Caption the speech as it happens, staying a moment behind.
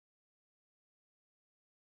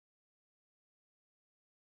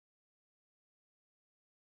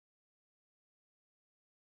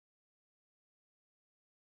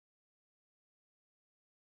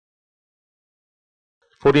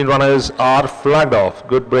14 runners are flagged off.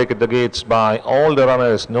 Good break at the gates by all the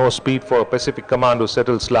runners. No speed for Pacific Command, who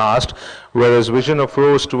settles last. Whereas Vision of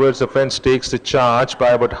Rose towards the fence takes the charge by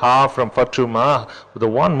about half from Fatuma. The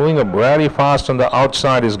one moving up very fast on the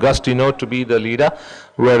outside is Gusty Note to be the leader.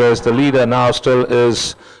 Whereas the leader now still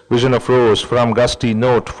is Vision of Rose from Gusty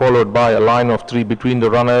Note, followed by a line of 3 between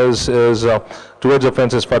the runners is towards the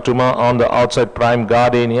fence is Fatuma, on the outside Prime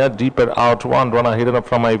Gardenia, deeper out one runner hidden up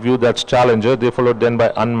from my view, that's Challenger. They followed then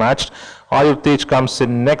by Unmatched. Ayur Tej comes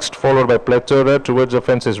in next, followed by Plethora. Towards the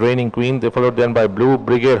fence is Reigning Queen. They followed then by Blue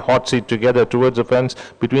Brigade, Hot Seat together towards the fence.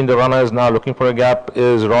 Between the runners now looking for a gap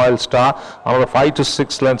is Royal Star. Another 5 to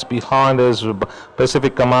 6 lengths behind is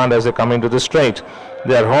Pacific Command as they come into the straight.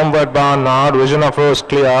 They are homeward bound now. Vision of Rose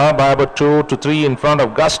clear by about 2 to 3 in front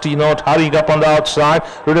of Gusty Note. Hurrying up on the outside.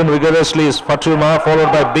 Ridden vigorously is Fatuma, followed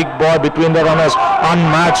by Big Boy. Between the runners,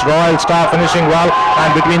 Unmatched. Royal Star finishing well.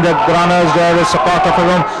 And between the runners, there is a part of a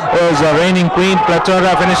room is Reigning Queen.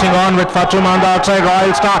 Plethora finishing on with Fatuma on the outside.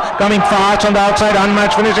 Royal Star coming fast on the outside.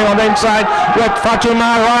 Unmatched finishing on the inside with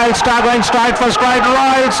Fatuma. Royal Star going stride for stride.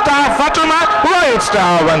 Royal Star, Fatuma. Royal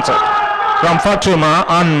Star wins it. From Fatuma,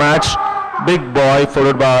 Unmatched, Big Boy,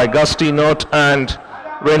 followed by Gusty Note and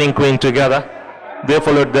Reigning Queen together. They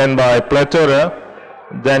followed then by Plethora.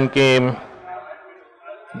 Then came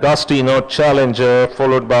Gusty Note, Challenger,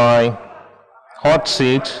 followed by Hot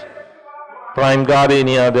Seat, Prime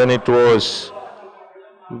Gardenia. Then it was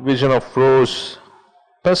Vision of Rose,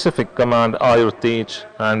 Pacific Command, Ayur Tej,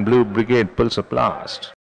 and Blue Brigade pulls up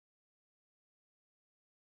last.